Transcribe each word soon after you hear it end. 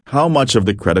How much of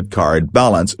the credit card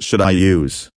balance should I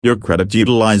use? Your credit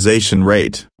utilization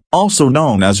rate, also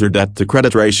known as your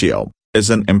debt-to-credit ratio, is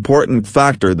an important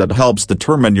factor that helps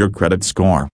determine your credit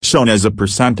score. Shown as a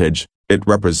percentage, it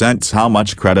represents how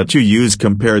much credit you use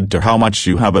compared to how much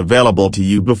you have available to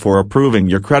you before approving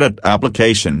your credit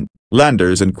application.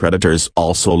 Lenders and creditors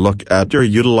also look at your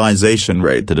utilization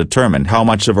rate to determine how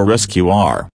much of a risk you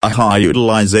are. A high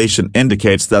utilization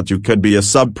indicates that you could be a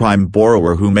subprime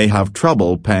borrower who may have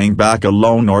trouble paying back a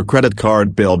loan or credit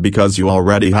card bill because you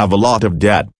already have a lot of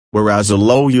debt, whereas a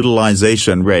low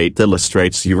utilization rate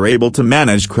illustrates you're able to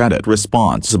manage credit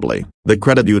responsibly. The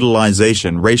credit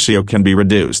utilization ratio can be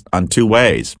reduced in two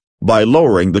ways: by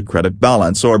lowering the credit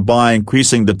balance or by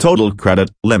increasing the total credit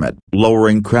limit.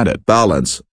 Lowering credit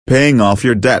balance, paying off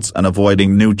your debts and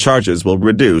avoiding new charges will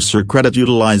reduce your credit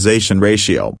utilization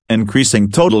ratio. Increasing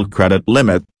total credit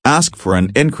limit, ask for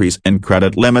an increase in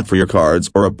credit limit for your cards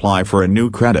or apply for a new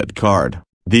credit card.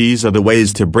 These are the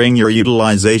ways to bring your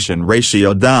utilization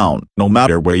ratio down. No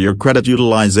matter where your credit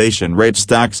utilization rate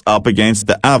stacks up against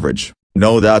the average,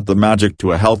 know that the magic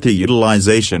to a healthy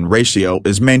utilization ratio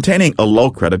is maintaining a low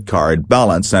credit card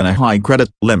balance and a high credit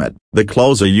limit. The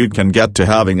closer you can get to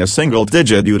having a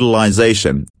single-digit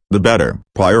utilization, the better.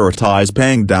 Prioritize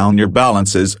paying down your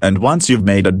balances, and once you've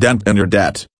made a dent in your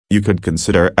debt, you could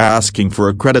consider asking for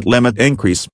a credit limit increase.